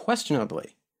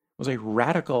 unquestionably, was a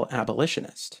radical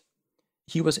abolitionist.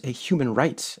 He was a human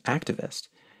rights activist.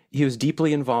 He was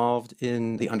deeply involved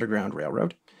in the Underground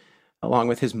Railroad, along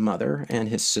with his mother and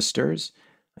his sisters.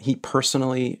 He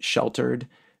personally sheltered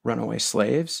runaway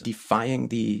slaves, defying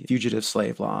the fugitive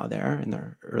slave law there in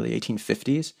the early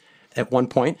 1850s. At one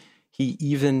point, he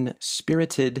even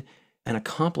spirited an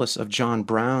accomplice of John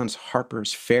Brown's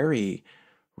Harper's Ferry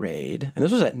raid. And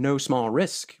this was at no small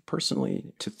risk,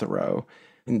 personally, to Thoreau.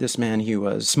 And this man he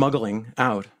was smuggling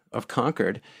out of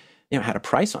Concord, had a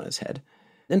price on his head.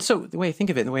 And so the way I think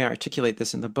of it, and the way I articulate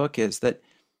this in the book is that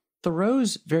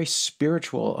Thoreau's very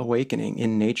spiritual awakening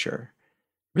in nature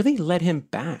really led him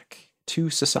back to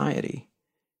society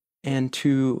and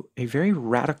to a very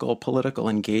radical political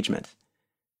engagement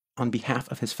on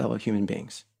behalf of his fellow human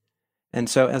beings. And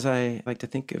so as I like to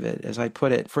think of it, as I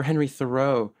put it, for Henry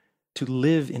Thoreau to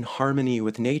live in harmony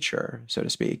with nature, so to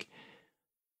speak,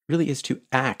 really is to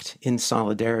act in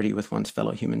solidarity with one's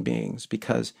fellow human beings,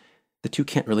 because the two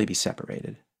can't really be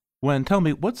separated. Wen, tell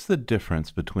me, what's the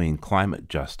difference between climate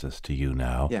justice to you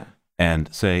now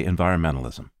and, say,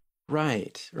 environmentalism?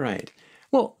 Right.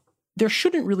 Well, there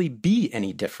shouldn't really be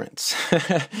any difference.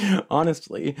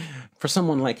 Honestly, for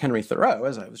someone like Henry Thoreau,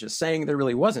 as I was just saying, there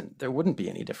really wasn't. There wouldn't be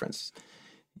any difference.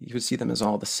 You would see them as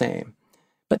all the same.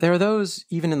 But there are those,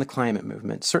 even in the climate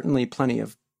movement, certainly plenty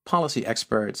of policy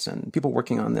experts and people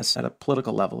working on this at a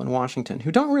political level in Washington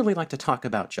who don't really like to talk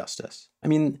about justice. I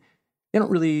mean, they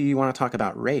don't really want to talk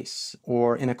about race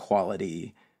or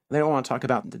inequality. They don't want to talk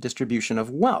about the distribution of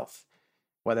wealth,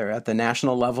 whether at the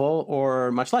national level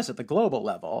or much less at the global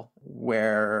level,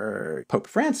 where Pope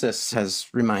Francis has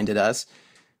reminded us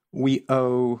we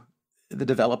owe the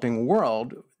developing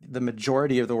world, the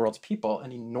majority of the world's people,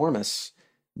 an enormous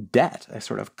debt, a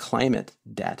sort of climate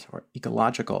debt or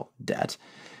ecological debt.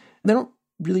 They don't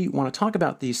really want to talk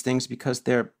about these things because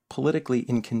they're politically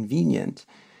inconvenient.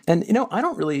 And, I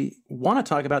don't really want to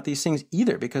talk about these things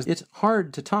either, because it's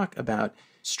hard to talk about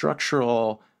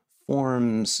structural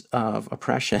forms of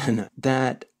oppression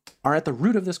that are at the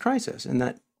root of this crisis and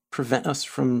that prevent us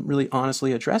from really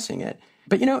honestly addressing it.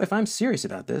 But, if I'm serious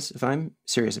about this, if I'm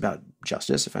serious about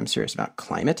justice, if I'm serious about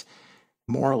climate,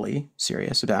 morally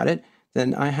serious about it,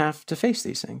 then I have to face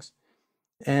these things.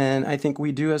 And I think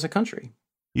we do as a country.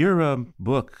 Your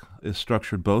book is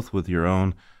structured both with your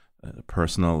own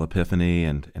personal epiphany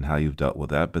and how you've dealt with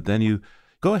that, but then you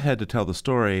go ahead to tell the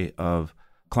story of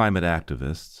climate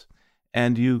activists,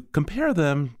 and you compare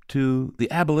them to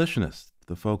the abolitionists,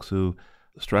 the folks who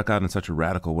struck out in such a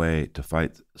radical way to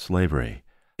fight slavery.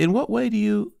 In what way do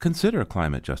you consider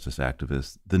climate justice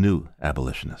activists the new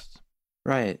abolitionists?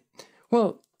 Right.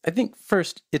 Well, I think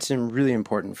first it's really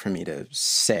important for me to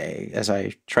say, as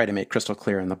I try to make crystal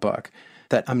clear in the book,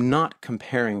 that I'm not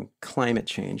comparing climate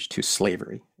change to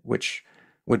slavery, which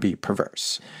would be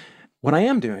perverse. What I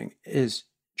am doing is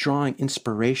drawing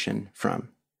inspiration from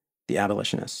the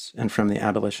abolitionists and from the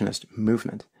abolitionist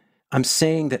movement. I'm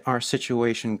saying that our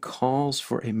situation calls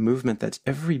for a movement that's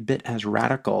every bit as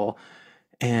radical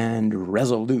and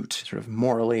resolute, sort of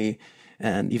morally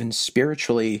and even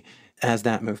spiritually, as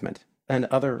that movement and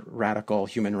other radical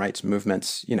human rights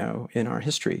movements, in our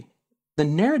history. The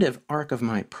narrative arc of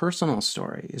my personal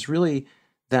story is really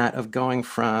that of going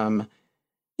from,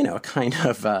 a kind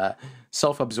of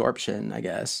self-absorption, I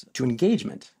guess, to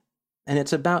engagement. And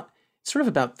it's sort of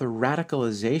about the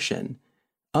radicalization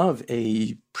of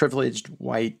a privileged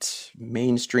white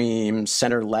mainstream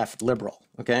center-left liberal,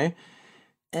 okay?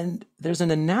 And there's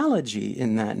an analogy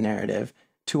in that narrative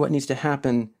to what needs to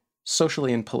happen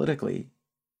socially and politically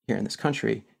here in this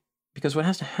country, because what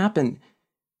has to happen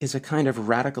is a kind of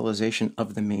radicalization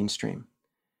of the mainstream.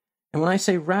 And when I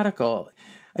say radical,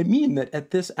 I mean that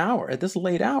at this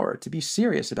late hour, to be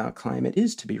serious about climate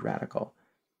is to be radical,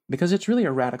 because it's really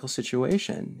a radical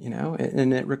situation,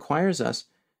 and it requires us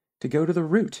to go to the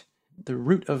root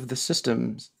of the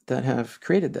systems that have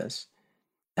created this.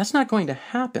 That's not going to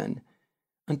happen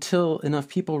until enough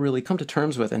people really come to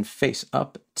terms with and face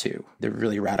up to the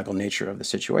really radical nature of the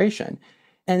situation.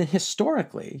 And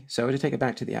historically, so to take it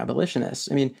back to the abolitionists,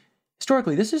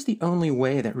 Historically, this is the only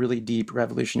way that really deep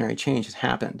revolutionary change has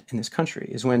happened in this country,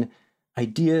 is when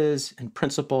ideas and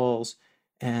principles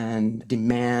and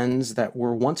demands that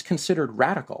were once considered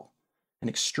radical and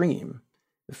extreme,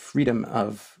 the freedom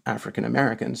of African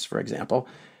Americans, for example,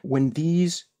 when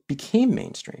these became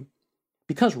mainstream,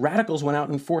 because radicals went out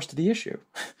and forced the issue,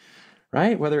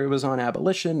 right? Whether it was on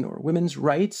abolition or women's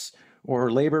rights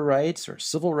or labor rights or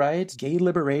civil rights, gay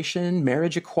liberation,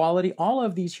 marriage equality, all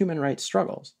of these human rights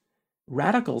struggles,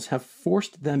 radicals have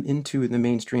forced them into the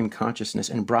mainstream consciousness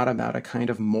and brought about a kind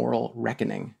of moral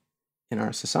reckoning in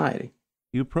our society.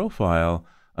 You profile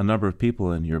a number of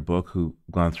people in your book who've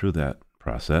gone through that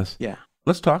process. Yeah.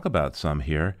 Let's talk about some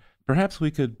here. Perhaps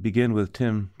we could begin with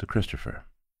Tim DeChristopher.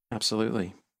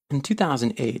 Absolutely. In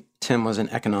 2008, Tim was an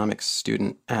economics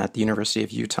student at the University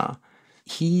of Utah.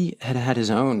 He had had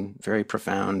his own very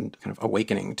profound kind of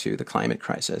awakening to the climate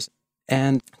crisis.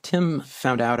 And Tim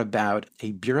found out about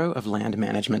a Bureau of Land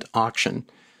Management auction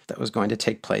that was going to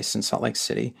take place in Salt Lake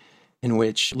City, in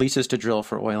which leases to drill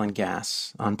for oil and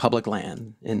gas on public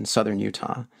land in southern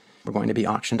Utah were going to be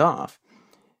auctioned off.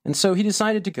 And so he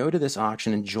decided to go to this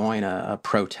auction and join a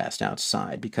protest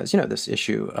outside because, this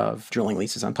issue of drilling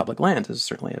leases on public lands is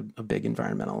certainly a big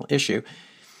environmental issue.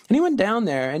 And he went down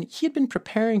there and he had been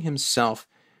preparing himself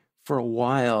for a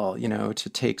while, to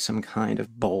take some kind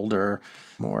of bolder,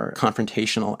 more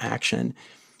confrontational action.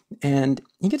 And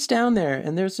he gets down there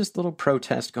and there's this little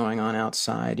protest going on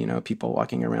outside, people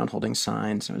walking around holding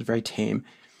signs. It was very tame.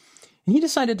 And he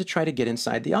decided to try to get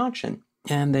inside the auction.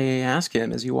 And they ask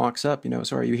him as he walks up,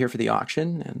 so are you here for the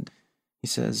auction? And he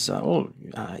says,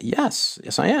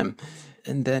 yes, I am.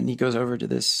 And then he goes over to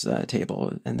this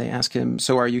table and they ask him,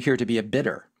 so are you here to be a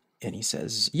bidder? And he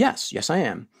says, yes, I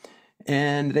am.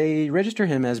 And they register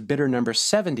him as bidder number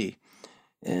 70.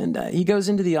 And he goes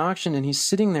into the auction and he's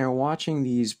sitting there watching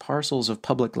these parcels of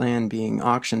public land being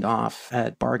auctioned off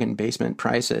at bargain basement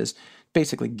prices,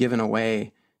 basically given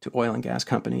away to oil and gas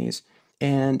companies.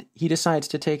 And he decides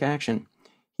to take action.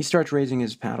 He starts raising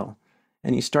his paddle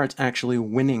and he starts actually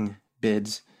winning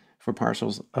bids for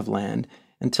parcels of land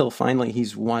until finally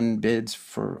he's won bids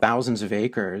for thousands of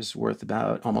acres worth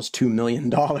about almost $2 million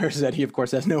that he, of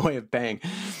course, has no way of paying.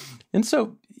 And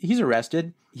so he's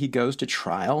arrested. He goes to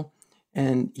trial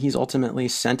and he's ultimately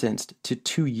sentenced to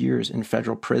 2 years in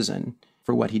federal prison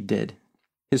for what he did.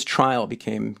 His trial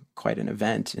became quite an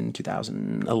event in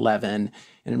 2011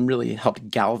 and really helped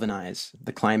galvanize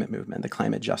the climate movement, the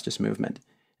climate justice movement,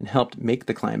 and helped make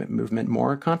the climate movement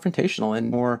more confrontational and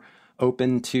more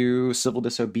open to civil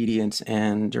disobedience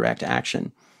and direct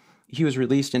action. He was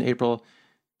released in April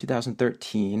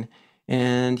 2013,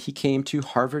 and he came to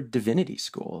Harvard Divinity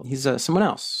School. He's someone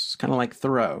else, kind of like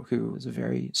Thoreau, who is a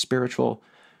very spiritual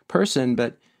person,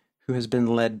 but who has been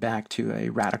led back to a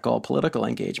radical political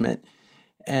engagement.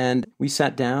 And we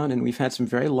sat down and we've had some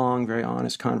very long, very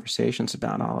honest conversations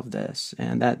about all of this.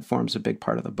 And that forms a big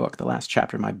part of the book. The last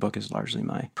chapter of my book is largely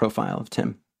my profile of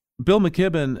Tim. Bill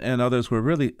McKibben and others were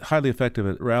really highly effective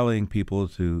at rallying people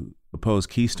to oppose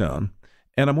Keystone.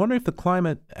 And I'm wondering if the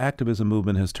climate activism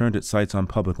movement has turned its sights on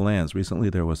public lands. Recently,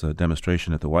 there was a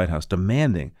demonstration at the White House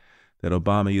demanding that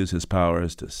Obama use his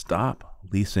powers to stop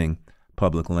leasing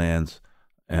public lands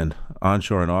and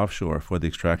onshore and offshore for the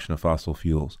extraction of fossil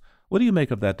fuels. What do you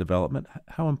make of that development?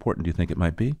 How important do you think it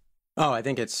might be? Oh, I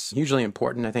think it's hugely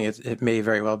important. I think it may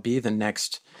very well be the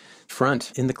next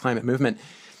front in the climate movement.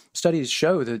 Studies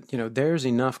show that, there's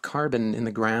enough carbon in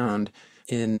the ground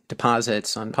in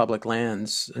deposits on public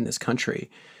lands in this country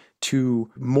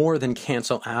to more than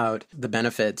cancel out the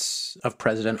benefits of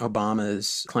President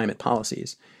Obama's climate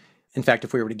policies. In fact,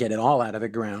 if we were to get it all out of the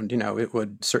ground, it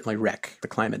would certainly wreck the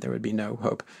climate. There would be no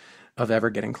hope of ever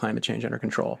getting climate change under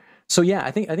control. So yeah,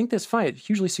 I think this fight is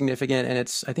hugely significant, and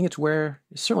I think it's where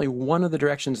certainly one of the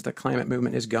directions the climate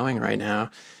movement is going right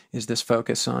now is this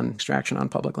focus on extraction on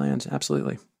public lands.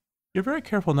 Absolutely. You're very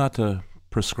careful not to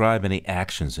prescribe any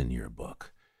actions in your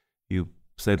book. You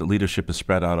say that leadership is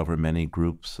spread out over many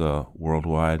groups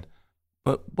worldwide,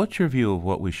 but what's your view of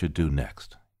what we should do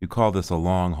next? You call this a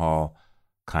long haul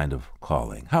kind of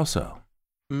calling. How so?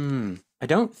 I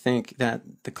don't think that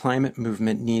the climate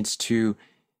movement needs to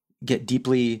get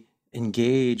deeply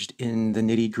engaged in the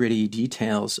nitty-gritty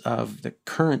details of the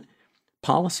current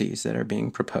policies that are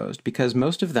being proposed, because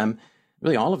most of them,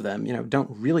 really all of them, don't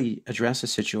really address a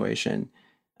situation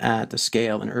at the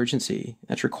scale and urgency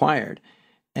that's required.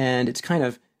 And it's kind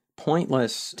of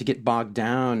pointless to get bogged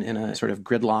down in a sort of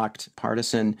gridlocked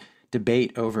partisan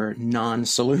debate over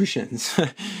non-solutions.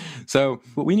 So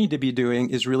what we need to be doing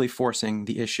is really forcing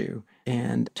the issue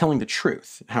and telling the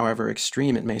truth, however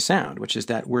extreme it may sound, which is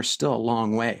that we're still a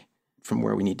long way from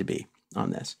where we need to be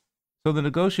on this. So the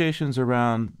negotiations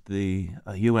around the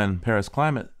UN Paris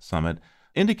Climate Summit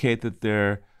indicate that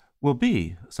there will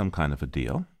be some kind of a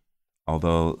deal,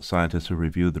 although scientists who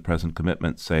reviewed the present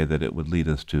commitment say that it would lead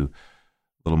us to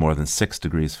a little more than 6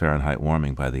 degrees Fahrenheit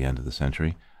warming by the end of the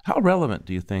century. How relevant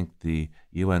do you think the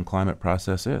UN climate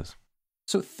process is?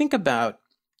 So think about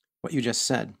what you just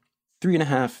said,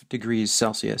 3.5 degrees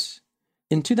Celsius.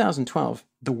 In 2012,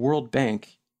 the World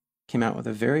Bank came out with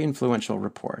a very influential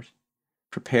report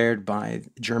prepared by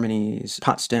Germany's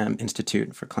Potsdam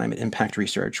Institute for Climate Impact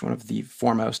Research, one of the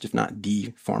foremost, if not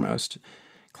the foremost,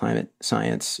 climate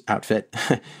science outfit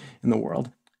in the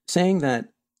world, saying that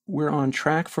we're on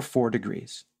track for 4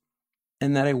 degrees,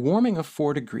 and that a warming of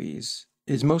 4 degrees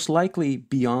is most likely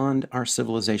beyond our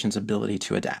civilization's ability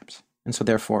to adapt, and so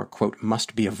therefore, quote,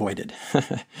 must be avoided,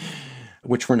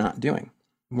 which we're not doing.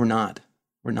 We're not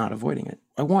avoiding it.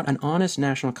 I want an honest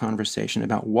national conversation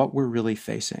about what we're really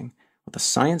facing, what the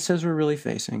science says we're really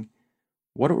facing,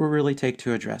 what it will really take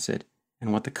to address it,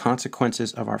 and what the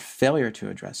consequences of our failure to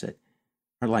address it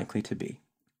are likely to be.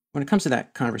 When it comes to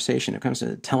that conversation, it comes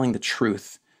to telling the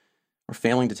truth or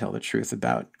failing to tell the truth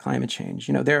about climate change.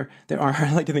 You know, there are,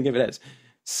 I like to think of it as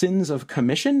sins of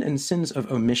commission and sins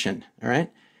of omission, all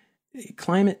right?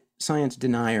 Climate science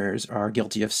deniers are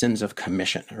guilty of sins of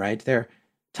commission, right? They're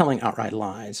telling outright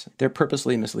lies. They're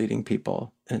purposely misleading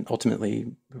people and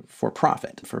ultimately for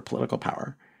profit, for political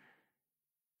power.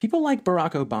 People like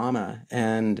Barack Obama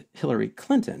and Hillary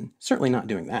Clinton, certainly not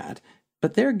doing that,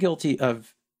 but they're guilty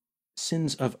of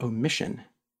sins of omission.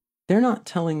 They're not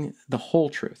telling the whole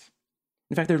truth.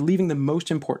 In fact, they're leaving the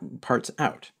most important parts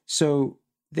out. So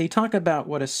they talk about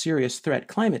what a serious threat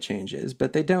climate change is,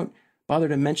 but they don't bother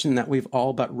to mention that we've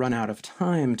all but run out of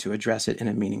time to address it in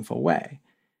a meaningful way.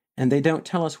 And they don't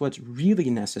tell us what's really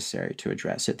necessary to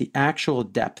address it, the actual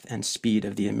depth and speed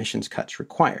of the emissions cuts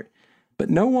required. But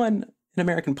no one in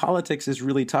American politics is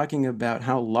really talking about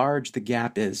how large the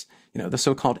gap is, the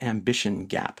so-called ambition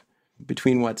gap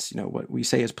between what we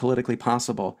say is politically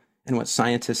possible and what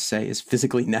scientists say is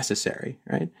physically necessary,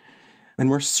 right?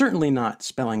 And we're certainly not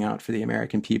spelling out for the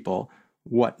American people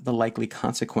what the likely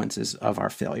consequences of our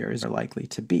failures are likely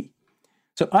to be.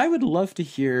 So I would love to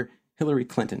hear Hillary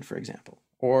Clinton, for example,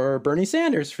 or Bernie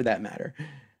Sanders, for that matter,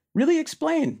 really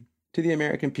explain to the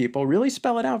American people, really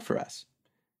spell it out for us,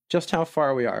 just how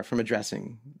far we are from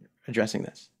addressing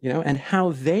this, and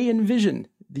how they envision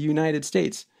the United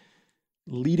States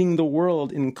leading the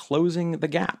world in closing the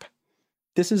gap.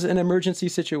 This is an emergency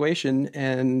situation,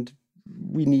 and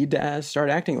we need to start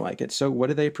acting like it. So what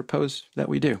do they propose that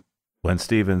we do? Gwen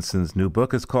Stevenson's new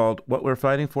book is called What We're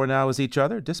Fighting For Now Is Each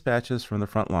Other, Dispatches from the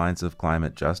Front Lines of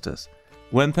Climate Justice.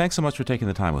 Gwen, thanks so much for taking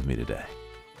the time with me today.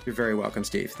 You're very welcome,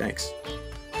 Steve. Thanks.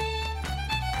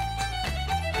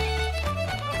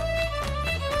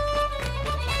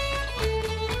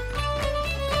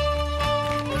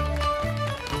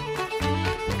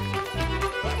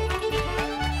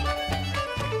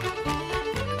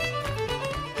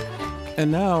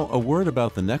 And now, a word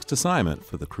about the next assignment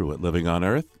for the crew at Living on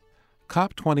Earth.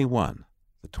 COP21,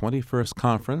 the 21st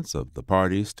conference of the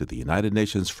parties to the United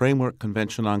Nations Framework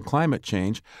Convention on Climate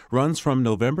Change, runs from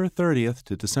November 30th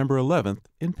to December 11th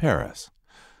in Paris.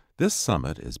 This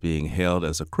summit is being hailed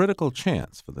as a critical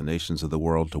chance for the nations of the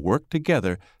world to work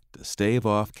together to stave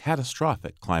off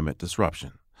catastrophic climate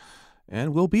disruption.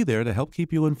 And we'll be there to help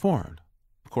keep you informed.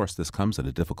 Of course, this comes at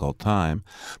a difficult time.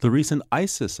 The recent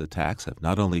ISIS attacks have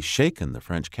not only shaken the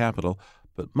French capital,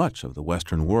 but much of the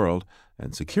Western world,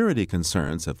 and security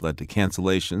concerns have led to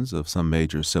cancellations of some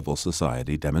major civil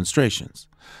society demonstrations.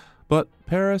 But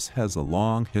Paris has a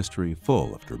long history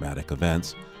full of dramatic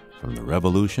events, from the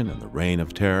Revolution and the Reign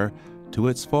of Terror to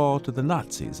its fall to the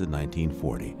Nazis in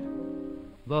 1940.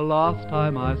 The last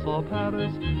time I saw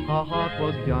Paris, her heart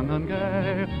was young and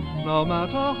gay. No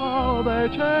matter how they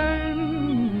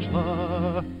changed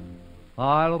her,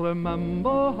 I'll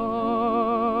remember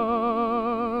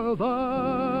her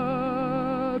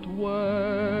that way.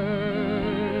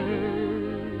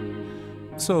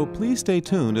 So please stay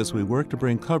tuned as we work to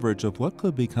bring coverage of what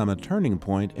could become a turning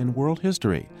point in world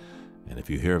history. And if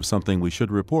you hear of something we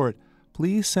should report,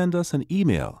 please send us an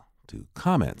email to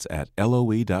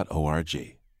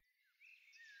comments@loe.org.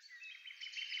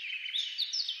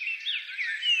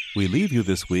 We leave you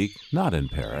this week not in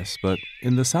Paris, but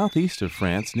in the southeast of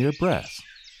France near Brest.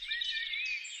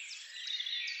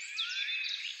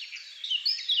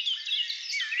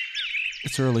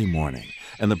 It's early morning,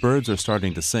 and the birds are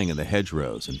starting to sing in the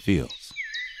hedgerows and fields.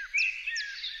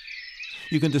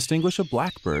 You can distinguish a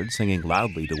blackbird singing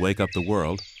loudly to wake up the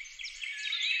world,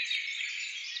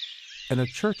 and a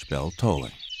church bell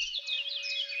tolling.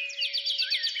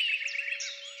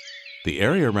 The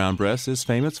area around Brest is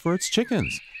famous for its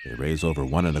chickens. They raise over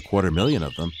 1.25 million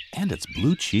of them, and its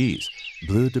blue cheese,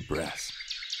 Bleu de Brest.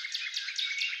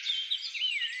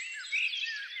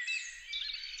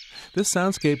 This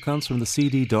soundscape comes from the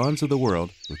CD Dawns of the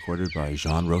World, recorded by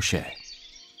Jean Rocher.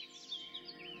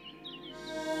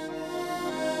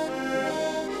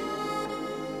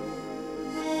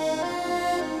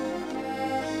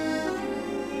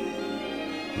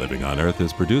 Living on Earth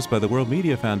is produced by the World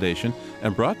Media Foundation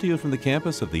and brought to you from the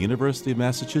campus of the University of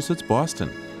Massachusetts, Boston,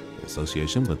 in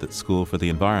association with its School for the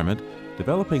Environment,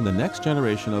 developing the next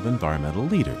generation of environmental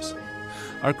leaders.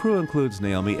 Our crew includes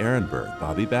Naomi Ehrenberg,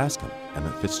 Bobby Bascom,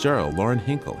 Emmett Fitzgerald, Lauren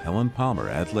Hinkle, Helen Palmer,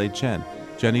 Adelaide Chen,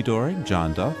 Jenny Doring,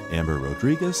 John Duff, Amber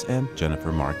Rodriguez, and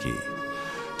Jennifer Markey.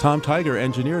 Tom Tiger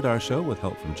engineered our show with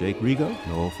help from Jake Rigo,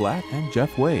 Noel Flatt, and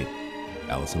Jeff Wade.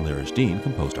 Allison Lirish-Dean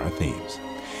composed our themes.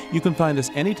 You can find us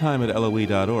anytime at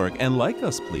LOE.org, and like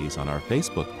us, please, on our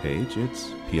Facebook page.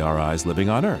 It's PRI's Living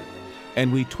on Earth.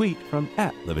 And we tweet from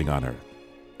 @LivingOnEarth.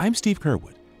 I'm Steve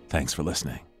Curwood. Thanks for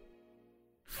listening.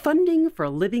 Funding for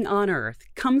Living on Earth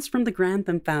comes from the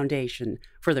Grantham Foundation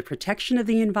for the Protection of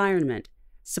the Environment,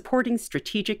 supporting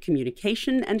strategic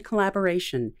communication and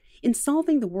collaboration in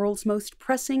solving the world's most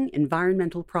pressing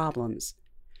environmental problems.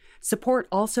 Support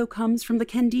also comes from the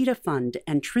Candida Fund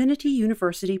and Trinity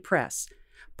University Press,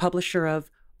 publisher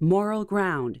of Moral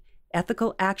Ground,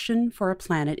 Ethical Action for a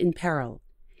Planet in Peril.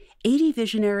 80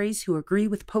 visionaries who agree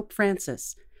with Pope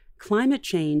Francis. Climate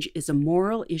change is a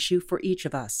moral issue for each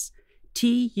of us.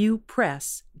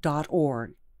 tupress.org.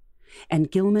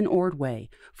 And Gilman Ordway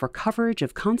for coverage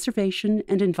of conservation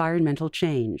and environmental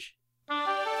change.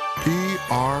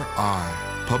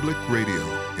 PRI, Public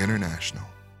Radio International.